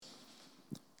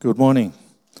Good morning.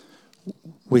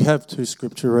 We have two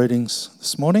scripture readings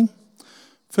this morning.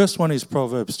 First one is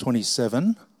Proverbs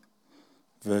 27,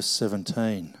 verse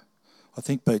 17. I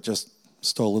think Pete just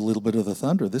stole a little bit of the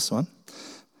thunder of this one.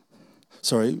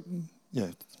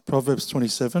 Proverbs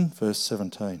 27, verse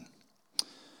 17.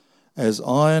 As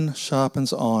iron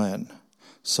sharpens iron,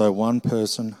 so one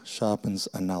person sharpens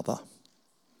another.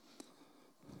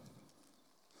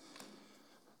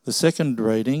 The second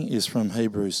reading is from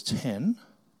Hebrews 10,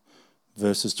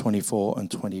 verses 24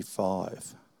 and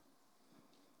 25.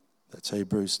 That's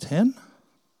Hebrews 10,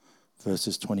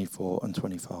 verses 24 and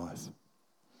 25.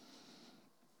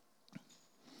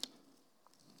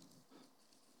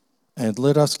 And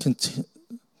let us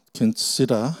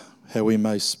consider how we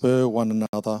may spur one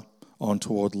another on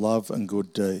toward love and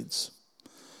good deeds,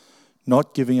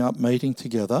 not giving up meeting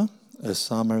together, as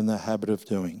some are in the habit of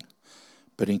doing,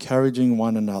 but encouraging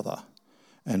one another,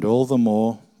 and all the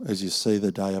more as you see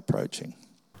the day approaching.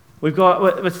 We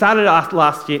started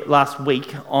last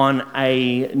week on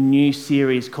a new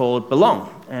series called Belong,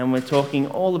 and we're talking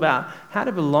all about how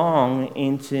to belong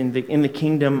in the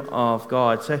kingdom of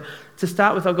God. So to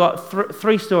start with, I've got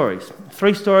three stories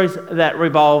that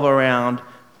revolve around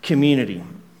community.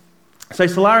 So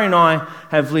Solari and I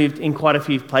have lived in quite a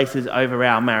few places over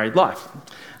our married life.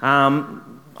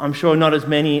 I'm sure not as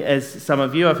many as some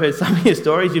of you. I've heard some of your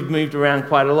stories. You've moved around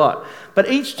quite a lot. But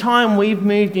each time we've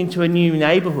moved into a new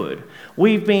neighbourhood,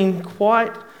 we've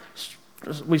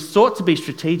sought to be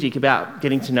strategic about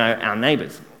getting to know our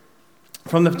neighbours.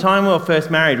 From the time we were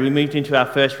first married, we moved into our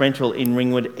first rental in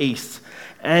Ringwood East.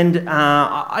 And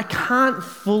I can't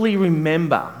fully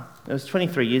remember. It was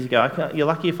 23 years ago. You're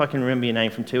lucky if I can remember your name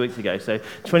from 2 weeks ago. So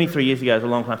 23 years ago is a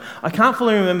long time. I can't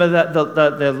fully remember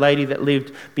the lady that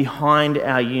lived behind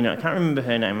our unit. I can't remember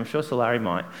her name. I'm sure Solari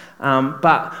might.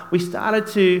 But we started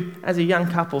to, as a young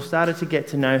couple, started to get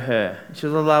to know her. She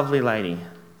was a lovely lady.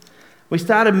 We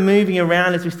started moving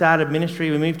around as we started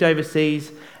ministry. We moved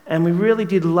overseas. And we really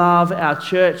did love our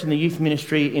church and the youth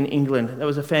ministry in England. That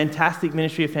was a fantastic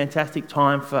ministry, a fantastic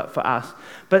time for us.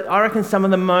 But I reckon some of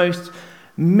the most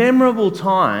memorable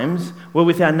times were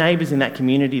with our neighbours in that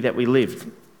community that we lived,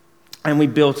 and we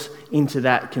built into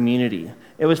that community.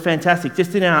 It was fantastic.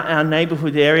 Just in our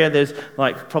neighbourhood area, there's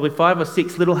like probably 5 or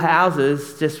 6 little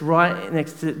houses just right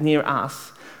near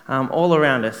us, all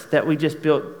around us, that we just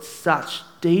built such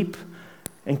deep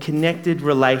and connected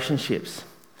relationships.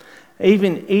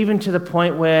 Even to the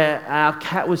point where our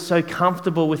cat was so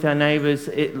comfortable with our neighbours,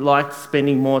 it liked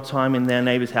spending more time in their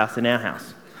neighbour's house than our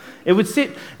house. It would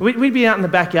we'd be out in the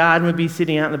backyard, and we'd be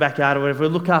sitting out in the backyard or whatever.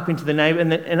 We'd look up into the neighbour,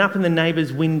 and up in the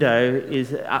neighbour's window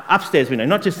is, upstairs window,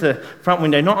 not just the front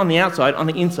window, not on the outside, on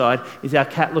the inside, is our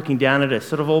cat looking down at us,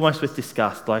 sort of almost with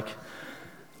disgust, like,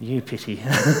 you pity.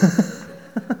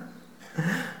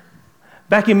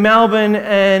 Back in Melbourne,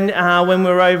 and when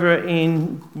we were over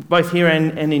in both here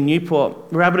and in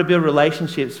Newport, we were able to build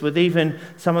relationships with even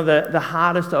some of the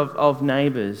hardest of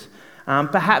neighbours.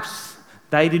 Perhaps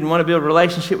they didn't want to build a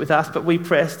relationship with us, but we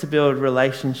pressed to build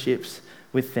relationships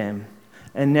with them.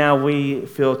 And now we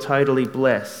feel totally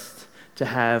blessed to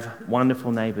have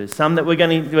wonderful neighbours. Some that we're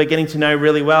getting to know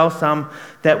really well, some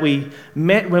that we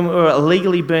met when we were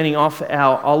illegally burning off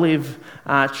our olive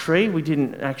tree. We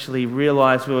didn't actually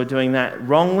realise we were doing that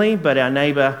wrongly, but our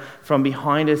neighbour from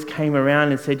behind us came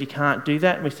around and said, "You can't do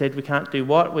that." And we said, "We can't do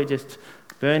what?" "We're just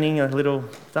burning a little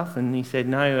stuff." And he said,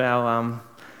 "No,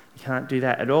 you can't do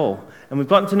that at all." And we've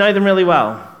gotten to know them really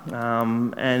well,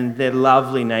 and they're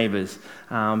lovely neighbours.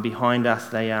 Behind us,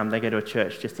 they go to a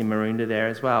church just in Maroondah there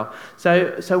as well.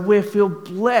 So we feel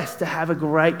blessed to have a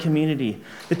great community.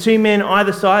 The two men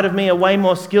either side of me are way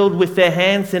more skilled with their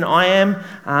hands than I am,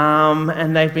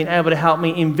 and they've been able to help me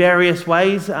in various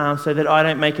ways so that I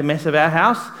don't make a mess of our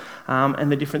house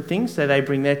and the different things. So they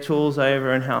bring their tools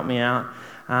over and help me out.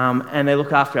 And they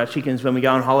look after our chickens when we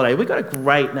go on holiday. We've got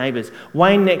great neighbours.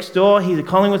 Wayne next door, he's a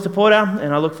Collingwood supporter,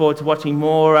 and I look forward to watching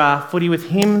more footy with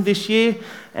him this year.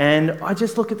 And I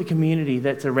just look at the community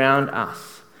that's around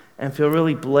us and feel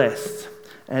really blessed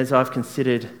as I've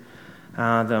considered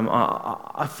them.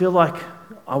 I feel like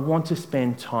I want to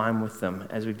spend time with them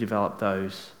as we've developed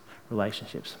those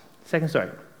relationships. Second story.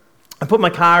 I put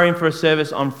my car in for a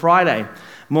service on Friday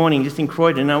morning just in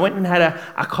Croydon, and I went and had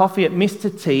a coffee at Mr.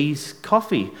 T's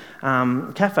Coffee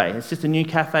Cafe. It's just a new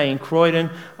cafe in Croydon.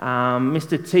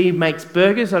 Mr. T makes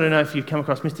burgers. I don't know if you've come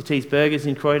across Mr. T's burgers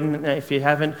in Croydon. If you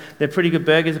haven't, they're pretty good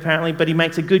burgers apparently, but he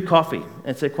makes a good coffee.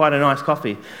 It's quite a nice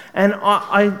coffee. And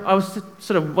I was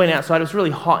sort of went outside. It was really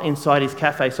hot inside his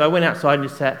cafe, so I went outside and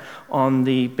just sat on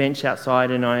the bench outside,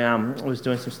 and I was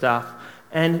doing some stuff.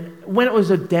 And when it was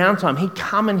a downtime, he'd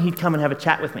come and have a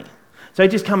chat with me. So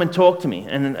he'd just come and talk to me,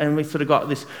 and we sort of got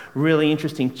this really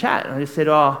interesting chat. And I just said,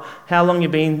 "Oh, how long you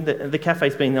been?" The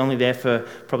cafe's been only there for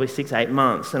probably 6-8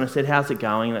 months. And I said, "How's it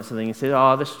going?" And that sort of thing. He said,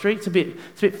 "Oh, the street's a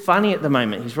bit funny at the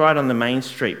moment." He's right on the main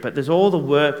street, but there's all the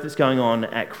work that's going on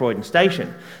at Croydon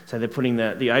Station. So they're putting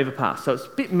the overpass. So it's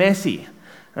a bit messy.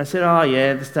 And I said, "Oh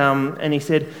yeah," and he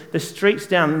said, "The streets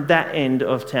down that end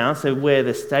of town, so where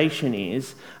the station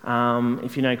is,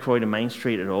 if you know Croydon Main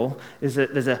Street at all, there's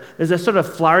a sort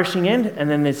of flourishing end, and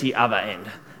then there's the other end.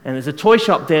 And there's a toy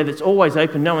shop there that's always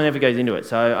open. No one ever goes into it.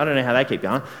 So I don't know how they keep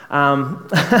going."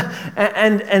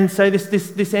 And so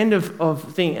this end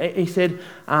of thing, he said,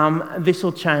 "This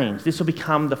will change. This will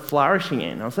become the flourishing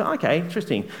end." I was like, "Okay,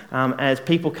 interesting." As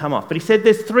people come off, but he said,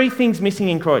 "There's 3 things missing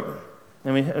in Croydon." I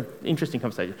mean, interesting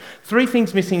conversation. 3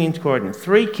 things missing in Croydon.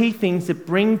 3 key things that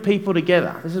bring people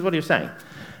together. This is what he was saying.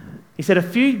 He said a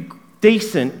few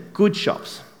decent, good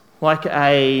shops, like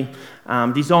a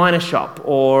designer shop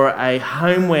or a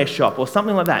homeware shop or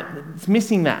something like that. It's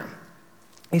missing that.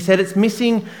 He said it's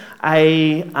missing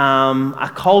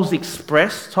a Coles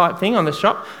Express type thing on the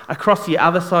shop. Across the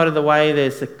other side of the way,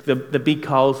 there's the big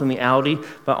Coles and the Aldi.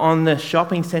 But on the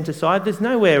shopping centre side, there's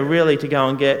nowhere really to go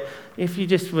and get. If you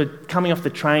just were coming off the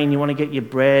train, you want to get your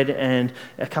bread and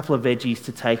a couple of veggies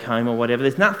to take home or whatever.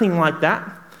 There's nothing like that.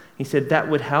 He said that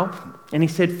would help. And he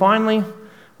said, finally,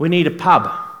 we need a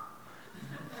pub.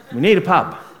 We need a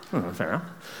pub. Fair enough.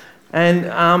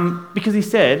 And because he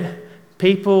said,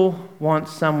 people want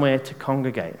somewhere to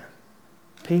congregate.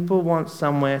 People want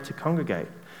somewhere to congregate,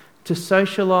 to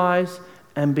socialise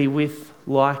and be with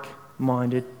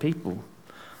like-minded people.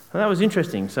 And that was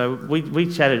interesting. So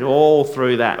we chatted all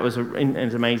through that. It was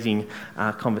amazing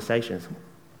conversations.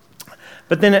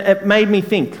 But then it made me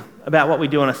think about what we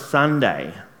do on a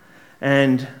Sunday.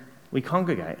 And we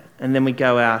congregate. And then we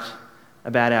go out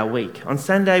about our week. On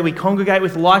Sunday, we congregate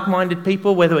with like-minded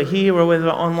people, whether we're here or whether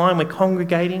we're online, we're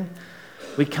congregating.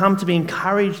 We come to be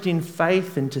encouraged in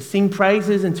faith and to sing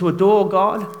praises and to adore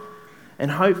God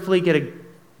and hopefully get a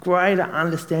greater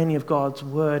understanding of God's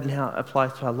word and how it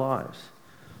applies to our lives.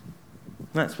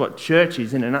 That's what church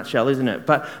is in a nutshell, isn't it?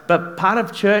 But part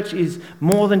of church is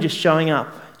more than just showing up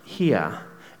here.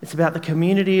 It's about the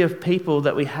community of people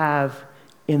that we have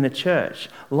in the church.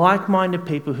 Like-minded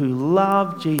people who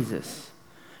love Jesus,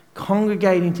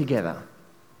 congregating together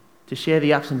to share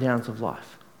the ups and downs of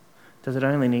life. Does it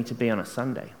only need to be on a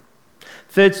Sunday?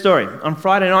 Third story. On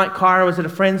Friday night, Kyra was at a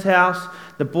friend's house.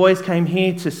 The boys came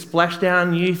here to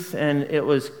Splashdown Youth, and it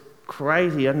was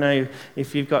crazy. I don't know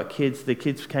if you've got kids. The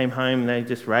kids came home and they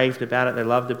just raved about it. They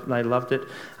loved it.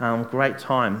 Great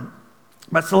time.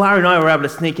 But Solara and I were able to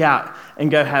sneak out and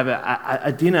go have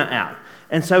a dinner out.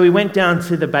 And so we went down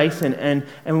to the basin and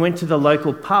we went to the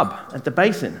local pub at the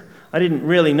basin. I didn't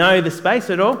really know the space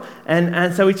at all.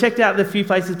 And so we checked out the few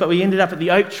places, but we ended up at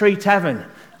the Oak Tree Tavern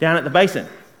down at the basin.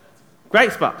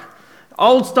 Great spot.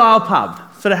 Old style pub.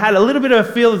 Sort of had a little bit of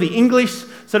a feel of the English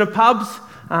sort of pubs.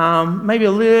 Maybe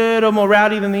a little more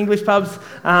rowdy than the English pubs.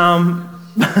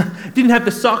 Didn't have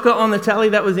the soccer on the tally,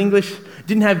 that was English.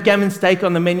 Didn't have gammon steak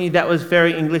on the menu, that was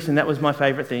very English, and that was my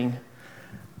favourite thing.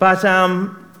 But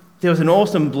there was an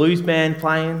awesome blues band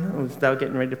playing. They were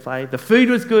getting ready to play. The food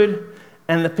was good,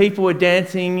 and the people were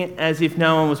dancing as if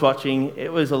no one was watching.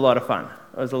 It was a lot of fun.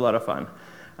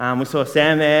 We saw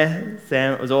Sam there.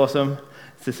 Sam, it was awesome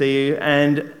to see you.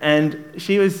 And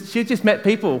she had just met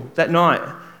people that night.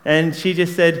 And she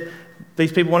just said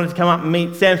these people wanted to come up and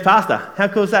meet Sam's pastor. How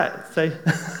cool is that? So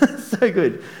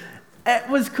good. It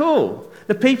was cool.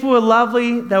 The people were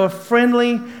lovely, they were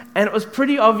friendly, and it was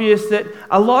pretty obvious that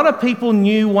a lot of people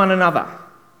knew one another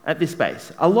at this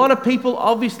space. A lot of people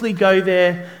obviously go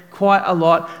there quite a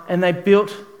lot, and they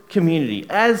built community.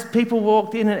 As people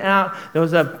walked in and out, there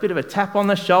was a bit of a tap on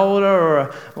the shoulder or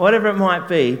whatever it might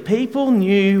be. People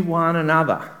knew one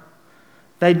another.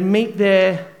 They'd meet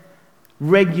there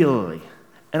regularly.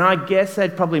 And I guess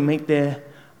they'd probably meet there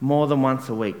more than once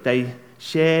a week. They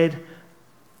shared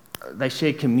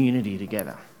community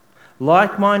together.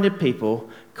 Like-minded people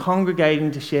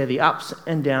congregating to share the ups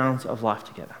and downs of life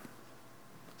together.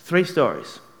 3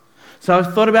 stories. So I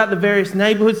thought about the various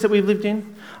neighbourhoods that we've lived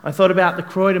in. I thought about the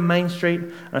Croydon Main Street.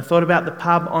 And I thought about the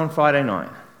pub on Friday night.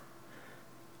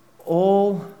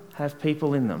 All have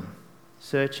people in them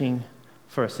searching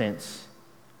for a sense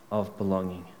of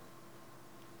belonging.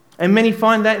 And many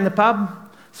find that in the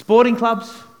pub, sporting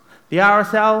clubs, the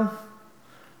RSL,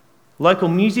 local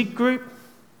music group.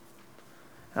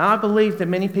 And I believe that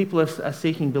many people are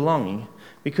seeking belonging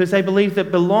because they believe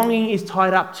that belonging is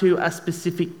tied up to a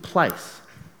specific place.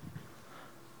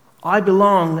 I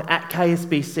belong at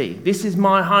KSBC. This is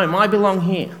my home. I belong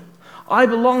here. I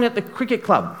belong at the cricket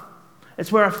club.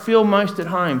 It's where I feel most at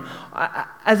home.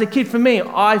 As a kid, for me,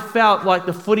 I felt like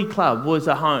the footy club was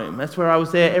a home. That's where I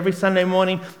was there every Sunday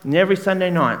morning and every Sunday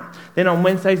night. Then on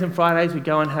Wednesdays and Fridays, we'd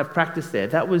go and have practice there.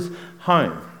 That was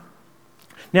home.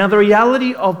 Now, the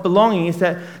reality of belonging is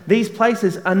that these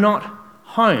places are not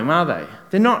home, are they?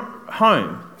 They're not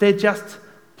home. They're just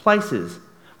places.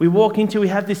 We walk into, we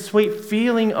have this sweet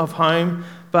feeling of home,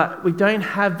 but we don't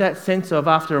have that sense of,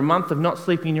 after a month of not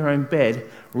sleeping in your own bed,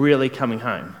 really coming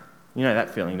home. You know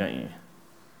that feeling, don't you?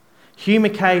 Hugh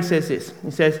Mackay says this.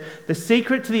 He says, "The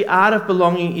secret to the art of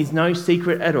belonging is no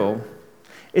secret at all.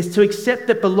 It's to accept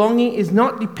that belonging is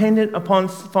not dependent upon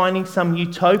finding some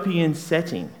utopian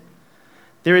setting.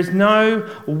 There is no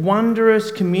wondrous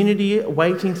community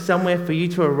waiting somewhere for you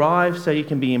to arrive so you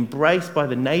can be embraced by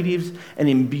the natives and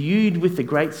imbued with the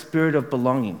great spirit of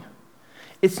belonging.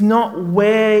 It's not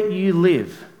where you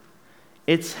live,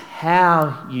 it's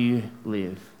how you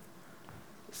live.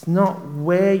 It's not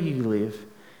where you live,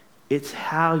 it's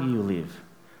how you live.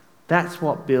 That's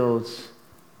what builds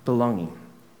belonging."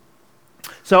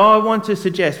 So I want to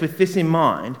suggest, with this in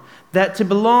mind, that to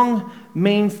belong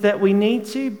means that we need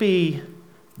to be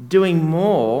doing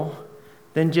more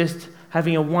than just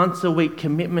having a once-a-week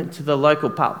commitment to the local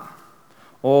pub,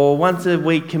 or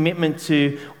once-a-week commitment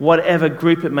to whatever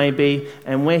group it may be,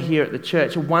 and we're here at the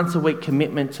church, a once-a-week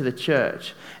commitment to the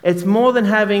church. It's more than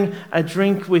having a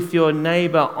drink with your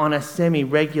neighbour on a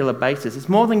semi-regular basis. It's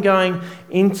more than going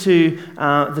into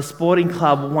the sporting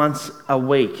club once a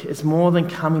week. It's more than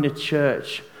coming to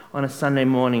church on a Sunday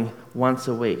morning once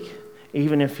a week,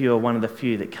 even if you're one of the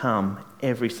few that come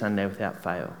every Sunday without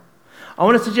fail. I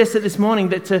want to suggest that this morning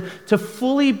that to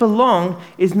fully belong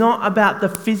is not about the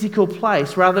physical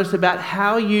place, rather it's about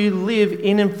how you live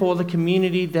in and for the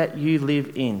community that you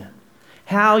live in.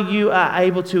 How you are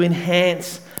able to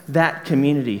enhance that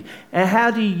community. And how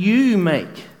do you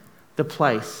make the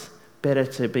place better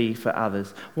to be for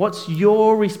others? What's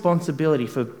your responsibility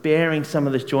for bearing some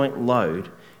of this joint load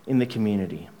in the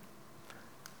community?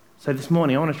 So this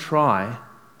morning I want to try,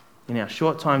 in our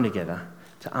short time together,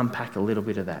 to unpack a little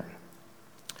bit of that.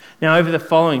 Now, over the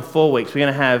following 4 weeks, we're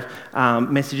going to have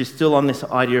messages still on this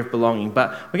idea of belonging,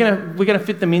 but we're going to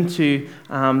fit them into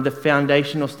the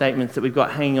foundational statements that we've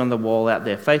got hanging on the wall out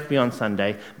there: faith beyond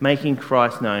Sunday, making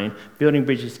Christ known, building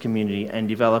bridges to community, and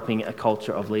developing a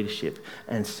culture of leadership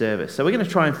and service. So we're going to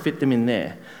try and fit them in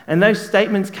there. And those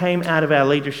statements came out of our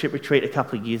leadership retreat a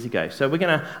couple of years ago. So we're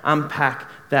going to unpack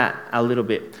that a little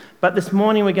bit. But this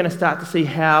morning, we're going to start to see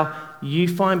how you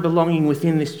find belonging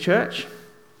within this church.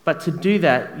 But to do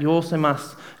that, you also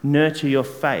must nurture your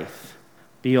faith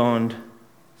beyond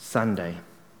Sunday.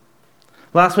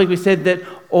 Last week we said that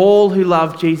all who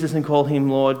love Jesus and call him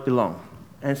Lord belong.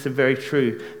 And it's a very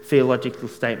true theological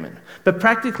statement. But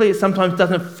practically it sometimes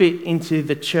doesn't fit into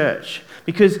the church,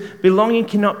 because belonging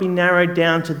cannot be narrowed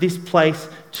down to this place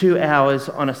 2 hours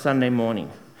on a Sunday morning.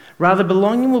 Rather,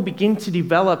 belonging will begin to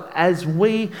develop as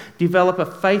we develop a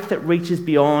faith that reaches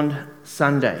beyond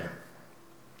Sunday.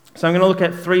 So I'm going to look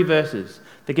at 3 verses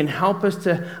that can help us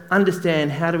to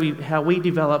understand how we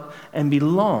develop and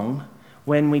belong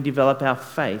when we develop our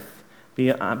faith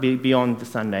beyond the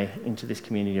Sunday into this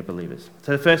community of believers.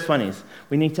 So the first one is,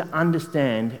 we need to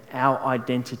understand our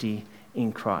identity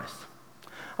in Christ.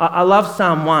 I love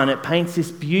Psalm 1. It paints this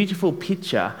beautiful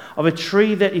picture of a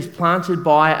tree that is planted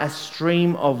by a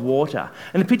stream of water.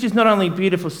 And the picture is not only a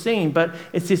beautiful scene, but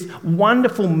it's this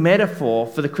wonderful metaphor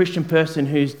for the Christian person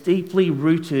who's deeply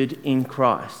rooted in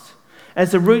Christ.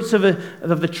 As the roots of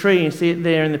the tree, you see it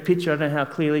there in the picture, I don't know how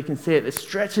clearly you can see it, it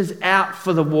stretches out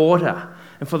for the water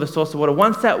and for the source of water.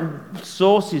 Once that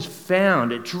source is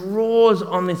found, it draws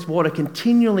on this water,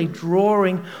 continually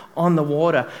drawing on the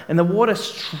water. And the water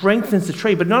strengthens the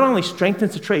tree, but not only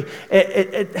strengthens the tree,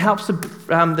 it helps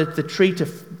the tree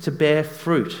to bear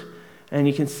fruit. And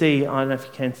you can see, I don't know if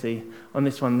you can see on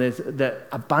this one, there's the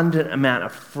abundant amount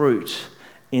of fruit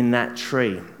in that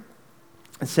tree.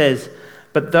 It says,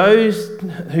 "But those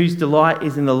whose delight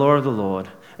is in the law of the Lord,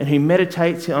 and who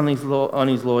meditates on his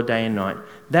law day and night,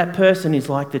 that person is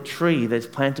like the tree that's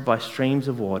planted by streams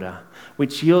of water,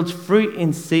 which yields fruit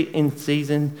in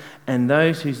season, and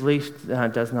those whose leaf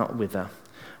does not wither.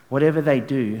 Whatever they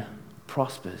do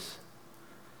prospers."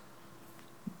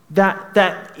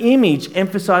 That image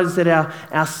emphasizes that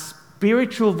our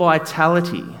spiritual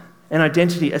vitality and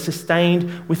identity are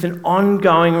sustained with an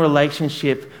ongoing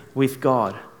relationship with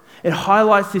God. It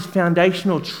highlights this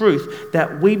foundational truth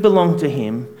that we belong to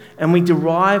him and we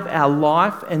derive our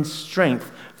life and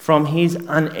strength from his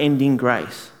unending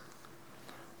grace.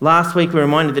 Last week we were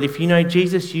reminded that if you know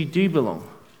Jesus, you do belong.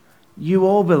 You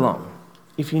all belong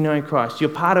if you know Christ. You're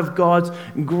part of God's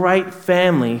great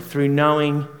family through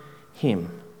knowing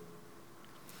him.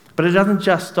 But it doesn't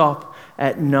just stop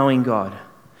at knowing God.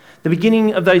 The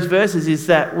beginning of those verses is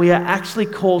that we are actually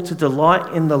called to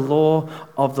delight in the law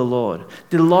of the Lord,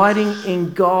 delighting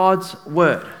in God's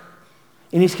word,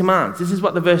 in his commands. This is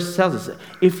what the verse tells us.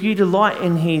 If you delight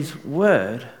in his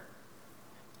word,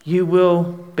 you will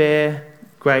bear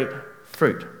great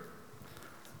fruit.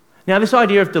 Now, this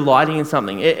idea of delighting in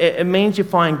something, it means you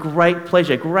find great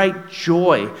pleasure, great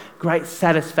joy, great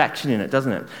satisfaction in it,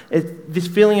 doesn't it? This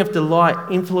feeling of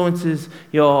delight influences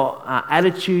your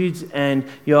attitudes and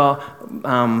your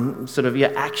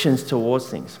your actions towards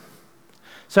things.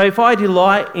 So if I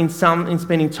delight in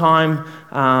spending time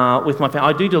with my family,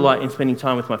 I do delight in spending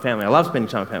time with my family. I love spending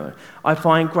time with family. I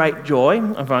find great joy,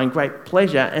 I find great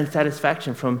pleasure and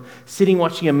satisfaction from sitting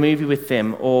watching a movie with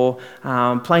them, or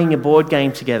playing a board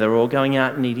game together, or going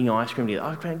out and eating ice cream together.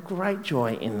 I find great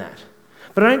joy in that.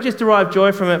 But I don't just derive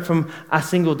joy from it from a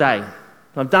single day.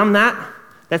 I've done that,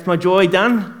 that's my joy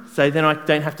done, so then I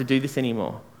don't have to do this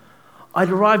anymore. I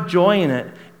derive joy in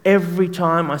it every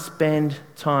time I spend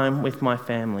time with my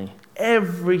family.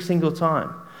 Every single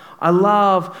time. I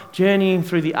love journeying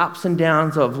through the ups and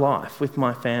downs of life with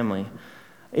my family.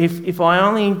 If I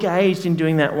only engaged in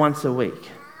doing that once a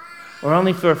week, or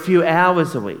only for a few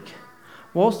hours a week,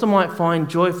 whilst I might find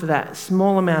joy for that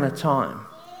small amount of time,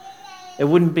 it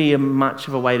wouldn't be much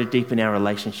of a way to deepen our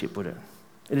relationship, would it?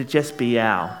 It'd just be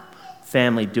our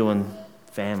family doing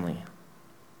family.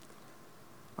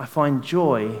 I find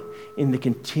joy in the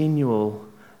continual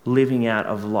living out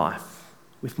of life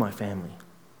with my family.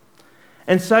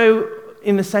 And so,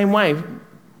 in the same way,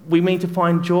 we need to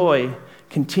find joy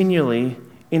continually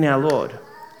in our Lord.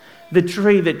 The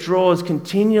tree that draws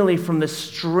continually from the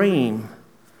stream,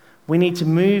 we need to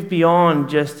move beyond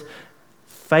just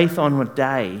faith on a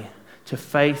day to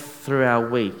faith through our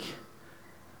week.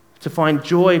 To find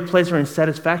joy, pleasure, and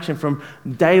satisfaction from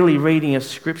daily reading of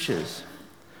scriptures.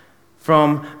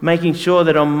 From making sure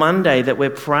that on Monday that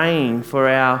we're praying for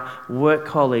our work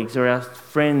colleagues or our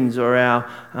friends or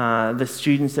the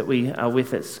students that we are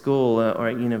with at school or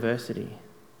at university.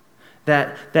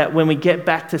 That when we get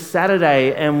back to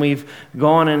Saturday and we've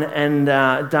gone and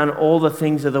done all the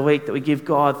things of the week, that we give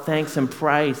God thanks and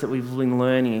praise that we've been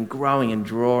learning and growing and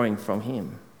drawing from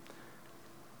him.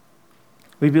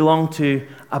 We belong to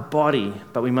a body,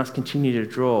 but we must continue to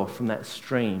draw from that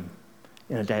stream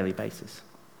on a daily basis.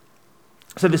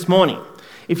 So this morning,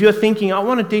 if you're thinking, I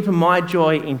want to deepen my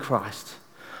joy in Christ,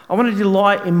 I want to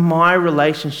delight in my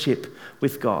relationship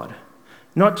with God,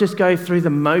 not just go through the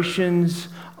motions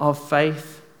of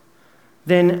faith,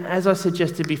 then, as I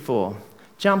suggested before,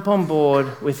 jump on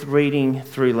board with reading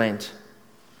through Lent.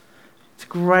 It's a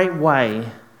great way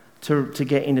to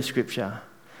get into Scripture,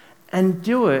 and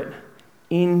do it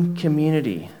in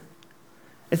community.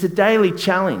 It's a daily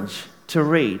challenge to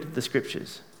read the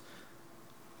Scriptures.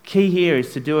 Key here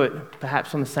is to do it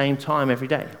perhaps on the same time every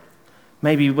day.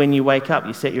 Maybe when you wake up,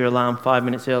 you set your alarm 5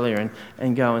 minutes earlier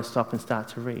and go and stop and start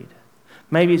to read.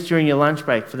 Maybe it's during your lunch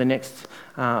break for the next,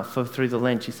 through the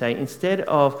Lent, you say, instead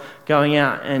of going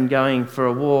out and going for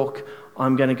a walk,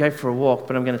 I'm going to go for a walk,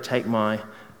 but I'm going to take my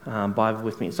Bible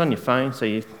with me. It's on your phone, so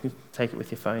you take it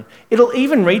with your phone. It'll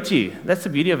even read to you. That's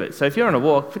the beauty of it. So if you're on a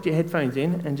walk, put your headphones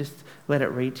in and just let it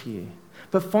read to you.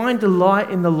 But find delight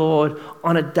in the Lord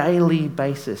on a daily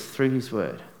basis through his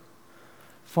word.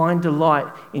 Find delight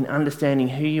in understanding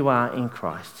who you are in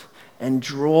Christ and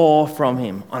draw from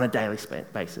him on a daily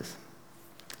basis.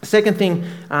 The second thing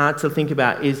to think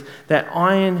about is that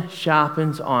iron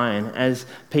sharpens iron, as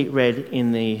Pete read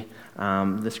in the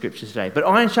scriptures today. But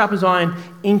iron sharpens iron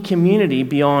in community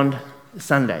beyond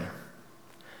Sunday.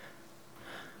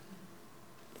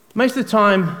 Most of the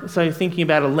time, so thinking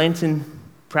about a Lenten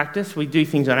practice, we do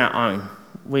things on our own.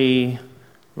 We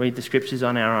read the scriptures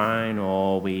on our own,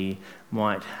 or we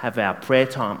might have our prayer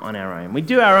time on our own. We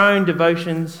do our own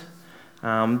devotions,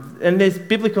 and there's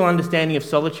biblical understanding of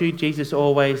solitude. Jesus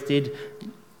always did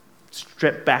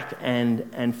step back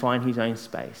and find his own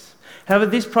space. However,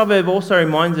 this proverb also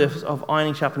reminds us of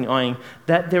iron sharpening iron,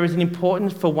 that there is an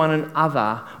importance for one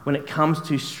another when it comes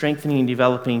to strengthening and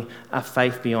developing a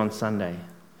faith beyond Sunday.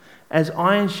 As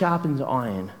iron sharpens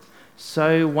iron,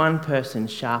 so one person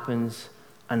sharpens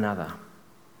another.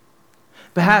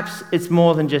 Perhaps it's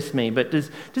more than just me, but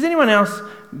does anyone else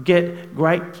get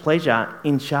great pleasure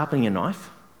in sharpening a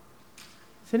knife?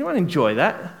 Does anyone enjoy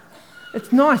that?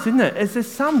 It's nice, isn't it? There's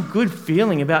some good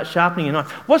feeling about sharpening a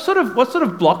knife. What sort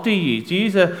of block do you use? Do you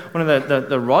use one of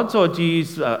the rods, or do you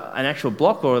use an actual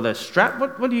block or the strap?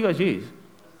 What do you guys use?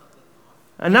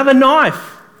 Another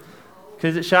knife,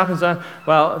 because it sharpens.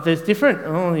 Well, there's different.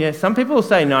 Oh yeah, some people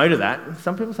say no to that.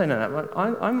 Some people say no to that.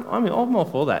 But I'm all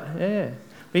for that. Yeah.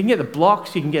 But you can get the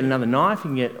blocks. You can get another knife.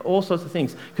 You can get all sorts of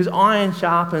things, because iron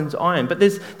sharpens iron. But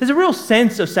there's a real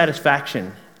sense of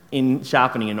satisfaction in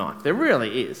sharpening a knife. There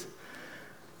really is.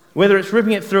 Whether it's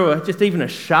ripping it through just even a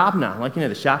sharpener, like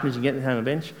the sharpeners you get on the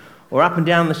bench, or up and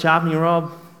down the sharpening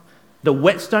rod. The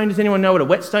whetstone, does anyone know what a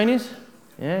whetstone is?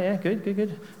 Yeah,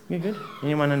 good.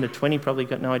 Anyone under 20 probably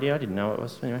got no idea. I didn't know what it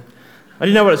was. Anyway, I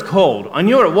didn't know what it's called. I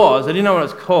knew what it was. I didn't know what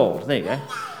it's called. There you go.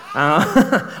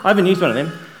 I haven't used one of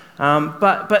them.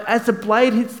 But as the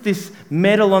blade hits this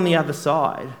metal on the other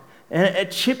side, and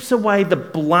it chips away the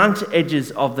blunt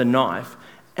edges of the knife,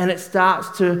 and it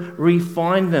starts to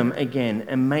refine them again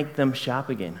and make them sharp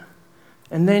again.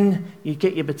 And then you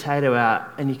get your potato out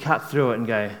and you cut through it and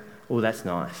go, oh, that's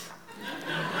nice.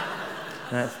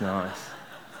 That's nice.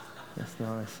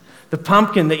 The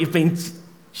pumpkin that you've been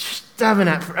stabbing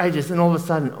at for ages, and all of a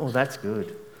sudden, oh, that's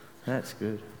good.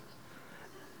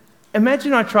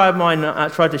 Imagine I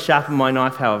tried to sharpen my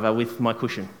knife, however, with my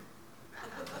cushion.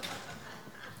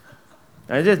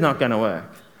 It's just not going to work.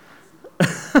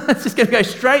 It's just going to go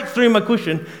straight through my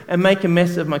cushion and make a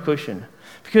mess of my cushion.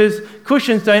 Because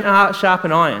cushions don't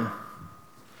sharpen iron.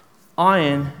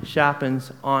 Iron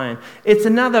sharpens iron. It's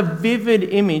another vivid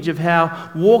image of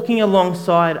how walking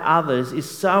alongside others is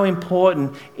so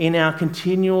important in our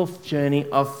continual journey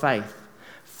of faith.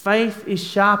 Faith is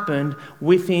sharpened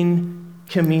within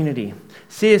community.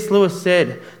 C.S. Lewis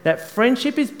said that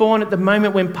friendship is born at the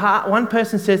moment when one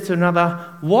person says to another,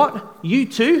 "What? You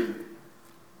too?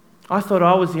 I thought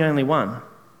I was the only one."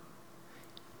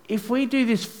 If we do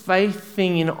this faith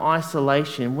thing in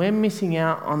isolation, we're missing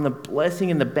out on the blessing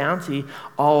and the bounty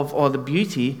or the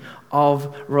beauty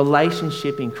of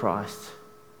relationship in Christ.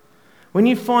 When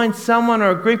you find someone or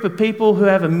a group of people who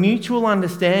have a mutual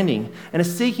understanding and are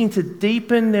seeking to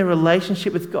deepen their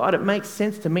relationship with God, it makes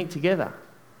sense to meet together.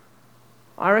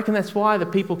 I reckon that's why the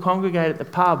people congregate at the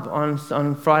pub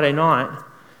on Friday night,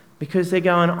 because they're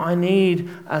going, I need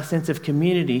a sense of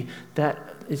community that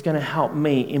is going to help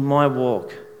me in my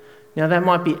walk. Now, that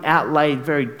might be outlaid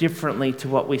very differently to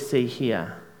what we see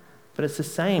here, but it's the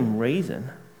same reason.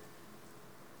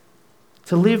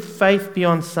 To live faith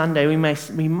beyond Sunday, we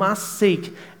must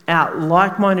seek out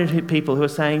like-minded people who are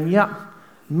saying, yep,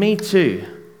 me too.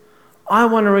 I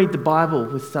want to read the Bible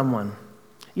with someone.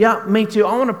 Yeah, me too.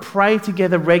 I want to pray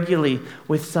together regularly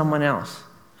with someone else.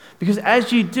 Because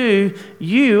as you do,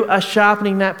 you are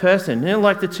sharpening that person.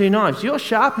 Like the two knives. You're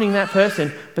sharpening that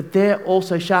person, but they're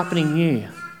also sharpening you.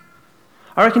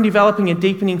 I reckon developing a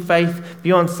deepening faith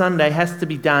beyond Sunday has to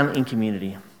be done in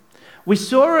community. We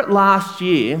saw it last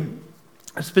year,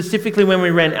 specifically when we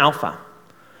ran Alpha.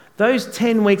 Those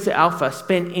 10 weeks at Alpha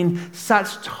spent in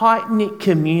such tight-knit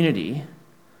community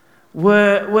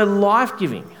were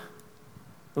life-giving.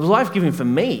 It was life-giving for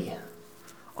me.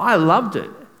 I loved it.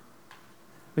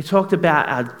 We talked about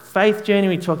our faith journey.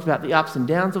 We talked about the ups and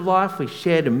downs of life. We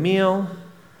shared a meal.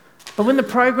 But when the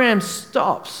program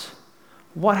stops,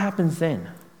 what happens then?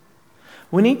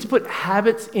 We need to put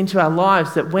habits into our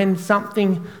lives that when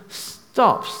something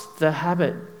stops, the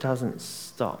habit doesn't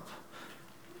stop.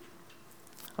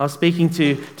 I was speaking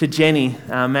to Jenny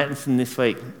Mattinson this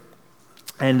week,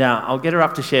 and I'll get her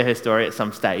up to share her story at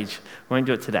some stage. I won't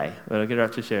do it today, but I'll get her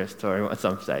up to share her story at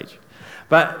some stage.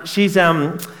 But she's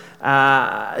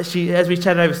as we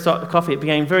chatted over coffee, it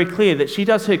became very clear that she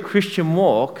does her Christian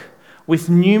walk with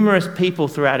numerous people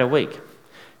throughout her week.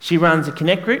 She runs a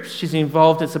Connect group. She's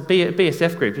involved. It's a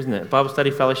BSF group, isn't it? Bible Study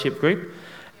Fellowship group.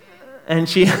 And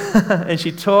she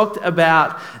talked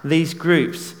about these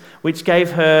groups, which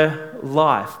gave her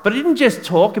life. But it didn't just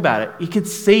talk about it. You could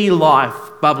see life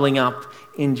bubbling up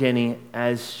in Jenny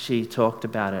as she talked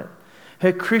about it.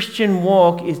 Her Christian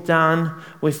walk is done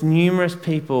with numerous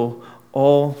people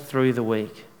all through the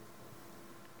week.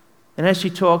 And as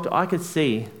she talked, I could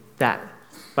see that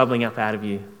bubbling up out of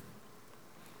you.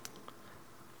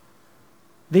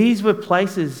 These were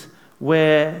places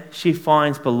where she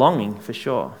finds belonging for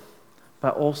sure,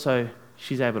 but also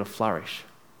she's able to flourish.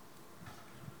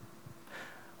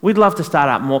 We'd love to start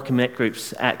up more Connect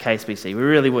groups at KSBC. We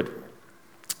really would.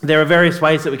 There are various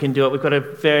ways that we can do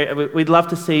it. We'd love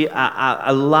to see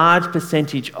a large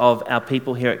percentage of our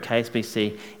people here at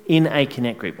KSBC in a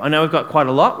Connect group. I know we've got quite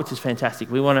a lot, which is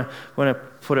fantastic. We want to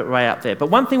put it way up there. But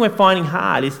one thing we're finding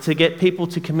hard is to get people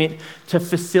to commit to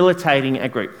facilitating a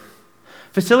group.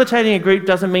 Facilitating a group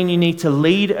doesn't mean you need to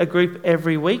lead a group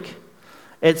every week.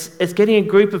 It's getting a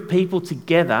group of people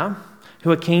together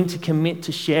who are keen to commit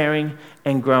to sharing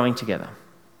and growing together.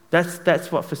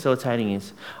 That's what facilitating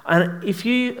is. And if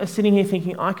you are sitting here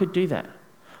thinking, I could do that,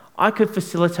 I could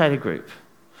facilitate a group,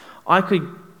 I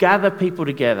could gather people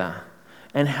together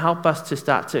and help us to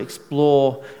start to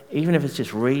explore, even if it's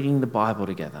just reading the Bible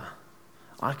together,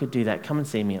 I could do that. Come and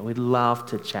see me. We'd love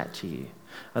to chat to you.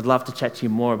 I'd love to chat to you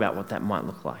more about what that might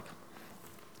look like.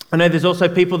 I know there's also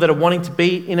people that are wanting to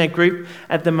be in a group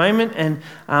at the moment, and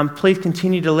please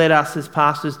continue to let us as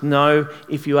pastors know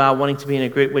if you are wanting to be in a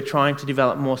group. We're trying to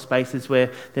develop more spaces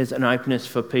where there's an openness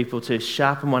for people to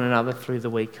sharpen one another through the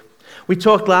week. We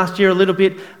talked last year a little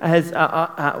bit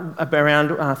around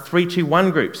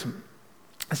 3-2-1 groups.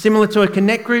 Similar to a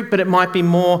connect group, but it might be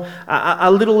more,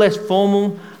 a little less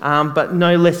formal, but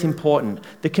no less important.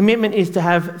 The commitment is to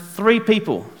have 3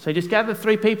 people. So just gather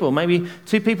 3 people, maybe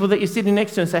 2 people that you're sitting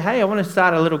next to and say, hey, I want to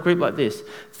start a little group like this.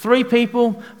 3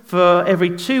 people for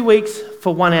every 2 weeks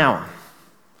for 1 hour.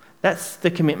 That's the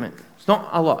commitment. It's not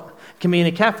a lot. It can be in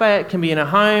a cafe, it can be in a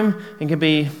home, it can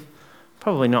be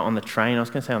probably not on the train. I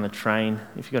was going to say on the train,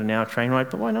 if you've got an hour train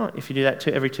ride, but why not if you do that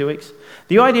every 2 weeks?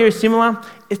 The idea is similar.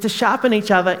 It's to sharpen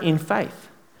each other in faith.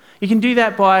 You can do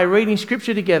that by reading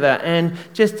Scripture together and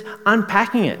just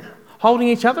unpacking it, holding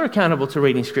each other accountable to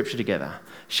reading Scripture together,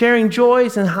 sharing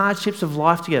joys and hardships of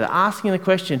life together, asking the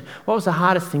question, what was the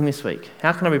hardest thing this week?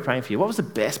 How can I be praying for you? What was the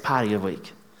best part of your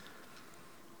week?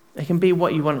 It can be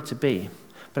what you want it to be,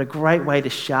 but a great way to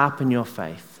sharpen your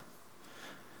faith.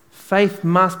 Faith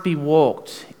must be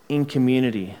walked in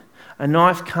community. A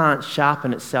knife can't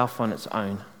sharpen itself on its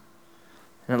own.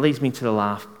 And it leads me to the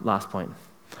last point.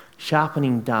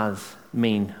 Sharpening does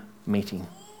mean meeting.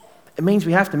 It means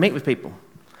we have to meet with people.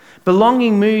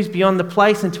 Belonging moves beyond the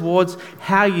place and towards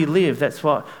how you live. That's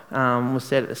what was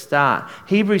said at the start.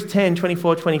 Hebrews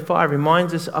 10:24-25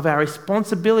 reminds us of our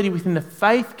responsibility within the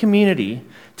faith community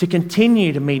to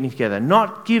continue to meeting together,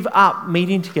 not give up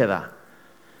meeting together.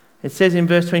 It says in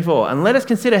verse 24, and let us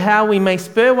consider how we may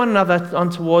spur one another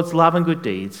on towards love and good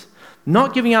deeds,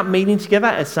 not giving up meeting together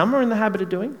as some are in the habit of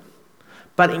doing,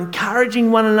 but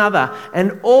encouraging one another,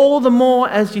 and all the more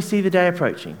as you see the day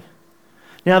approaching.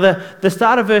 Now the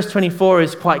start of verse 24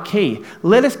 is quite key.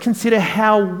 Let us consider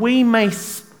how we may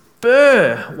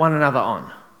spur one another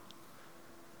on.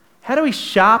 How do we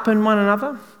sharpen one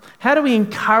another? How do we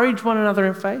encourage one another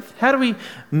in faith? How do we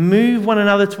move one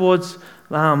another towards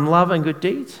love and good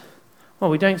deeds? Well,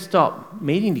 we don't stop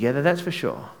meeting together, that's for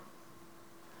sure.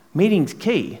 Meeting's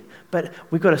key, but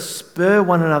we've got to spur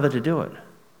one another to do it.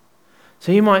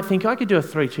 So you might think, I could do a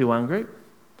 3-2-1 group,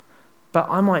 but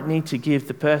I might need to give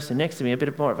the person next to me a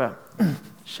bit more of a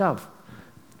shove.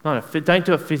 Don't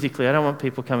do it physically. I don't want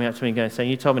people coming up to me and going, saying,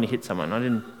 you told me to hit someone. I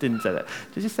didn't say that.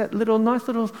 Just that nice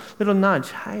little nudge.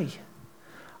 Hey,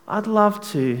 I'd love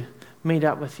to meet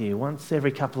up with you once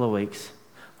every couple of weeks.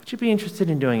 Would you be interested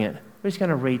in doing it? We're just going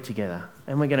to read together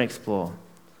and we're going to explore.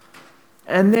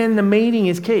 And then the meeting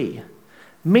is key.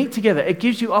 Meet together. It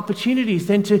gives you opportunities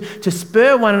then to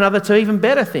spur one another to even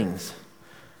better things.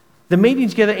 The meeting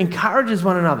together encourages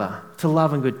one another to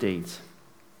love and good deeds.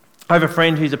 I have a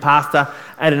friend who's a pastor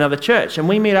at another church, and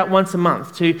we meet up once a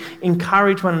month to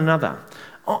encourage one another.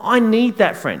 I need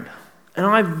that friend, and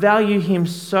I value him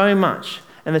so much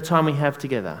and the time we have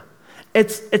together.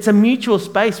 It's a mutual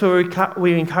space where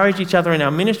we encourage each other in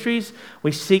our ministries.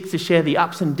 We seek to share the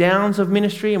ups and downs of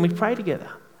ministry, and we pray together.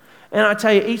 And I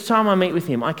tell you, each time I meet with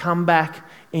him, I come back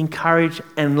encouraged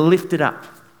and lifted up.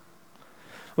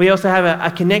 We also have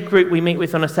a connect group we meet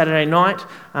with on a Saturday night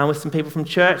with some people from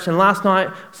church. And last night,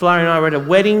 Solari and I were at a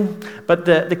wedding, but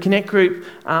the connect group,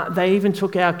 they even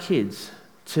took our kids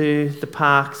to the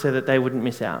park so that they wouldn't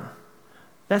miss out.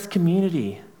 That's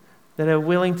community that are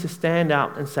willing to stand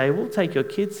up and say, we'll take your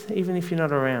kids even if you're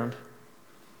not around.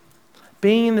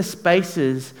 Being in the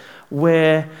spaces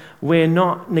where we're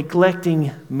not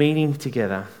neglecting meeting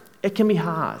together, it can be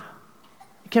hard.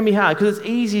 It can be hard because it's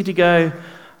easy to go,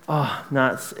 oh,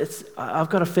 no, I've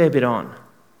got a fair bit on.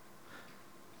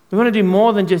 We want to do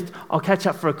more than just, I'll catch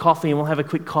up for a coffee and we'll have a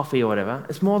quick coffee or whatever.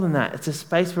 It's more than that. It's a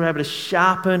space where we're able to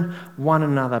sharpen one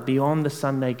another beyond the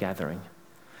Sunday gathering,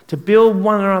 to build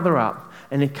one another up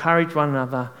and encourage one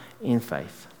another in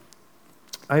faith.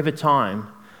 Over time,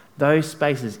 those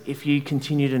spaces, if you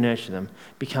continue to nurture them,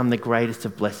 become the greatest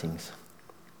of blessings.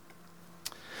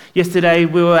 Yesterday,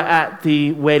 we were at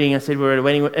the wedding. I said we were at a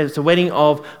wedding. It's a wedding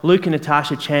of Luke and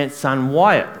Natasha Chant's son,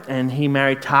 Wyatt, and he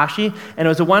married Tashi. And it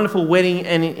was a wonderful wedding,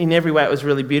 and in every way, it was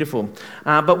really beautiful.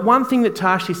 But one thing that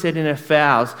Tashi said in her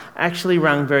vows actually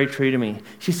rang very true to me.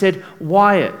 She said,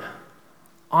 Wyatt,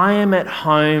 I am at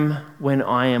home when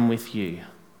I am with you.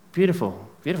 Beautiful,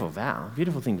 beautiful vow,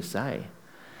 beautiful thing to say.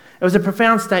 It was a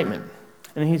profound statement,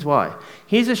 and here's why.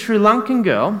 Here's a Sri Lankan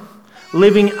girl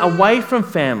living away from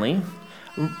family,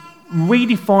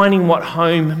 redefining what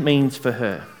home means for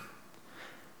her.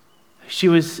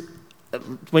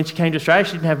 When she came to Australia,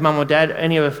 she didn't have mum or dad,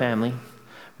 any of her family.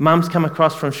 Mum's come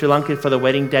across from Sri Lanka for the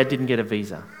wedding, dad didn't get a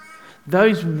visa.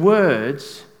 Those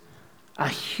words are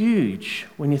huge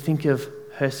when you think of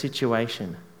her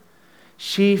situation.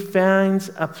 She finds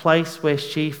a place where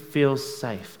she feels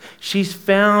safe. She's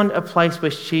found a place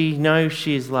where she knows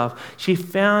she is loved. She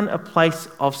found a place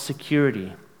of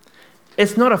security.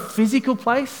 It's not a physical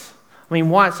place. I mean,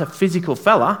 Wyatt's a physical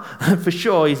fella, for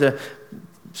sure, he's a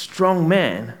strong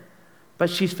man. But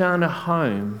she's found a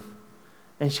home,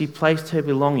 and she placed her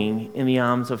belonging in the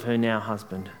arms of her now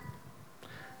husband.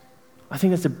 I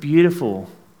think that's a beautiful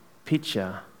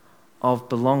picture of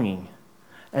belonging.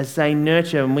 As they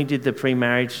nurture, and we did the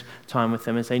pre-marriage time with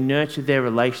them, as they nurture their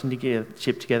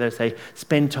relationship together, as they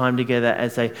spend time together,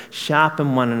 as they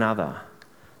sharpen one another,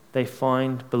 they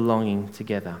find belonging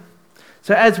together.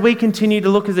 So as we continue to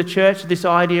look as a church at this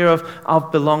idea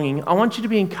of belonging, I want you to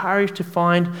be encouraged to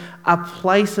find a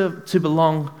place to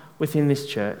belong within this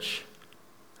church.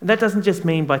 And that doesn't just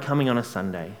mean by coming on a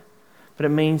Sunday, but it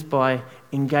means by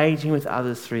engaging with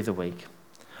others through the week.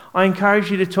 I encourage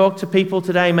you to talk to people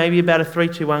today, maybe about a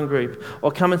 3-2-1 group,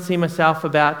 or come and see myself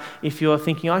about if you're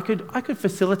thinking, I could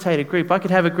facilitate a group. I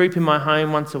could have a group in my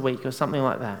home once a week or something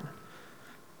like that.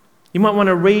 You might want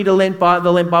to read the Lent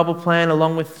Bible plan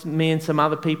along with me and some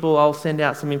other people. I'll send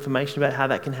out some information about how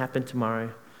that can happen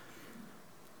tomorrow.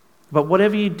 But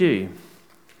whatever you do,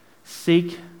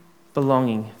 seek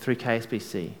belonging through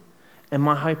KSBC. And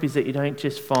my hope is that you don't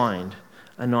just find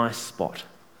a nice spot,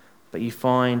 but you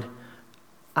find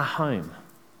a home.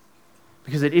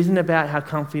 Because it isn't about how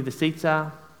comfy the seats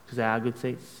are, because they are good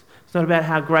seats. It's not about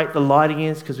how great the lighting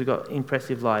is, because we've got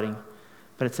impressive lighting.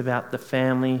 But it's about the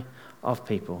family of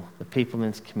people, the people in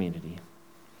this community.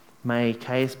 May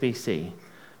KSBC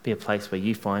be a place where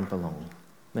you find belonging.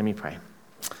 Let me pray.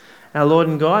 Our Lord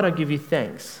and God, I give you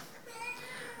thanks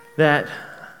that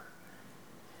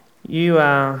you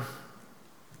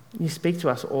speak to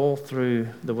us all through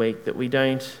the week, that we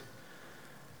don't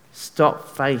stop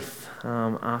faith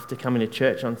after coming to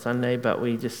church on Sunday, but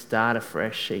we just start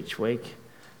afresh each week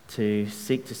to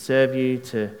seek to serve you,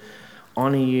 to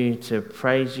honour you, to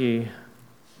praise you,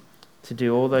 to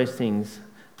do all those things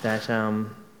that,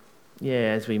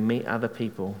 as we meet other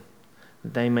people,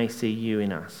 they may see you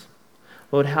in us.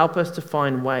 Lord, help us to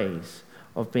find ways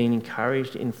of being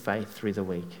encouraged in faith through the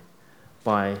week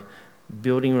by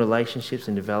building relationships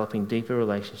and developing deeper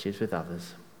relationships with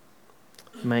others.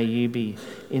 May you be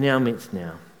in our midst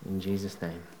now. In Jesus'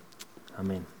 name.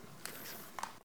 Amen.